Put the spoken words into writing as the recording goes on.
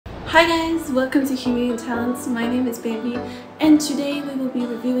Hi guys, welcome to HUBient Talents. My name is Bambi and today we will be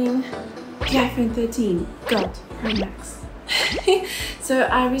reviewing the iPhone 13 Gold Pro Max. So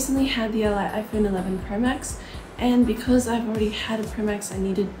I recently had the iPhone 11 Pro Max, and because I've already had a Pro Max,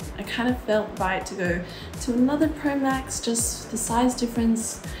 I kind of felt right to go to another Pro Max. Just the size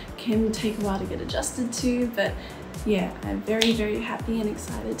difference can take a while to get adjusted to, but yeah, I'm very happy and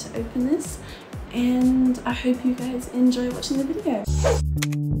excited to open this, and I hope you guys enjoy watching the video.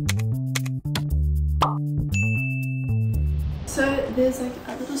 So there's like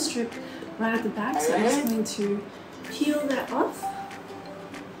a little strip right at the back, so I'm just going to peel that off.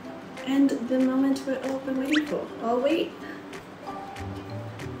 And the moment we're all been waiting for. I'll wait.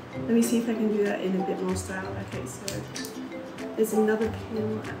 Let me see if I can do that in a bit more style. Okay, so there's another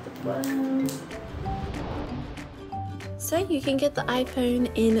peel at the bottom. So you can get the iPhone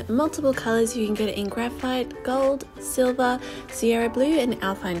in multiple colors. You can get it in graphite, gold, silver, Sierra blue, and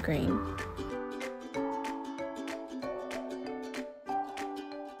Alpine green.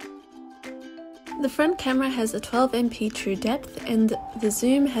 The front camera has a 12MP true depth, and the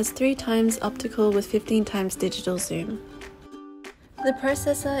zoom has 3 times optical with 15 times digital zoom. The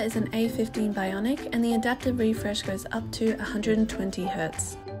processor is an A15 Bionic, and the adaptive refresh goes up to 120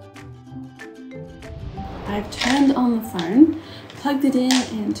 Hz. I've turned on the phone, plugged it in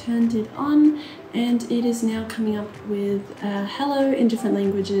and turned it on, and it is now coming up with hello in different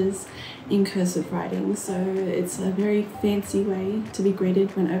languages in cursive writing. So it's a very fancy way to be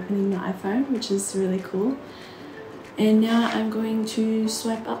greeted when opening the iPhone, which is really cool. And now I'm going to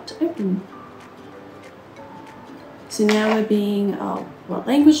swipe up to open. So now we're being, what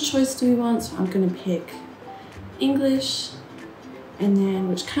language choice do we want? So I'm going to pick English, and then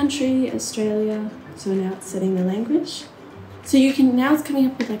which country, Australia. So now it's setting the language. So now it's coming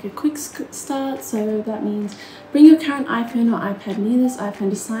up with like a quick start, so that means bring your current iPhone or iPad near this iPhone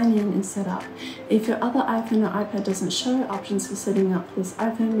to sign in and set up. If your other iPhone or iPad doesn't show options for setting up this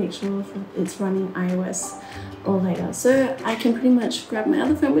iPhone, make sure it's running iOS or later. So I can pretty much grab my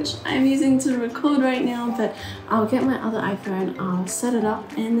other phone, which I'm using to record right now, but I'll get my other iPhone, I'll set it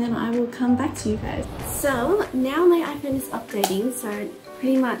up, and then I will come back to you guys. So now my iPhone is updating, so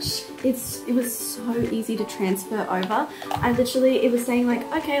pretty much it was so easy to transfer over. It was saying like,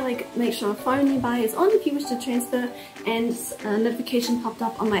 okay, like make sure a phone nearby is on if you wish to transfer, and a notification popped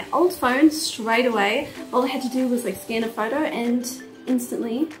up on my old phone straight away. All I had to do was like scan a photo and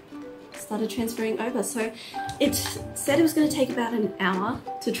instantly started transferring over. So it said it was going to take about an hour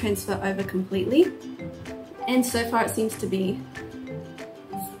to transfer over completely, and so far it seems to be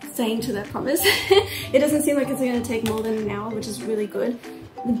staying to that promise. It doesn't seem like it's going to take more than an hour, which is really good.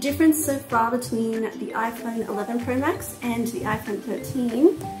 The difference so far between the iPhone 11 Pro Max and the iPhone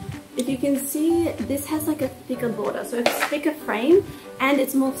 13, if you can see, this has like a thicker border, so it's a thicker frame and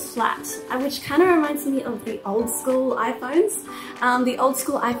it's more flat, which kind of reminds me of the old school iPhones. The old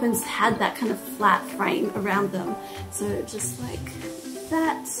school iPhones had that kind of flat frame around them, so just like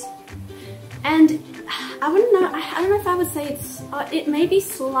that. And I don't know if I would say it may be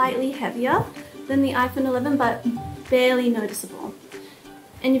slightly heavier than the iPhone 11, but barely noticeable.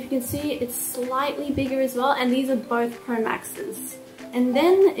 And if you can see, it's slightly bigger as well, and these are both Pro Maxes. And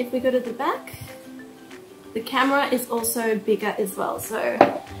then if we go to the back, the camera is also bigger as well. So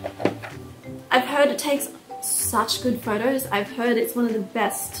I've heard it takes such good photos. I've heard it's one of the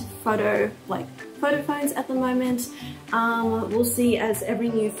best photo phones at the moment. We'll see as every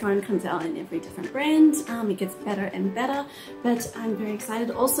new phone comes out in every different brand. It gets better and better, but I'm very excited.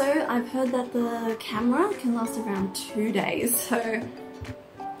 Also, I've heard that the camera can last around 2 days, so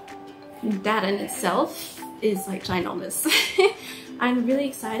that in itself is like ginormous. I'm really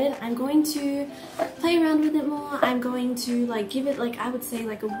excited. I'm going to play around with it more. I'm going to like give it like, I would say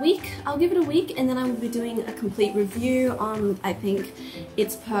like a week. I'll give it a week, and then I will be doing a complete review on, I think,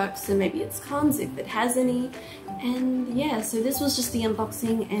 its perks and maybe its cons if it has any. And yeah, so this was just the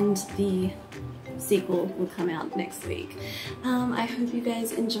unboxing, and the sequel will come out next week. I hope you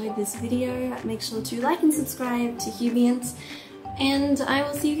guys enjoyed this video. Make sure to like and subscribe to HUBient, and I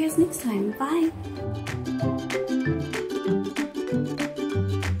will see you guys next time. Bye!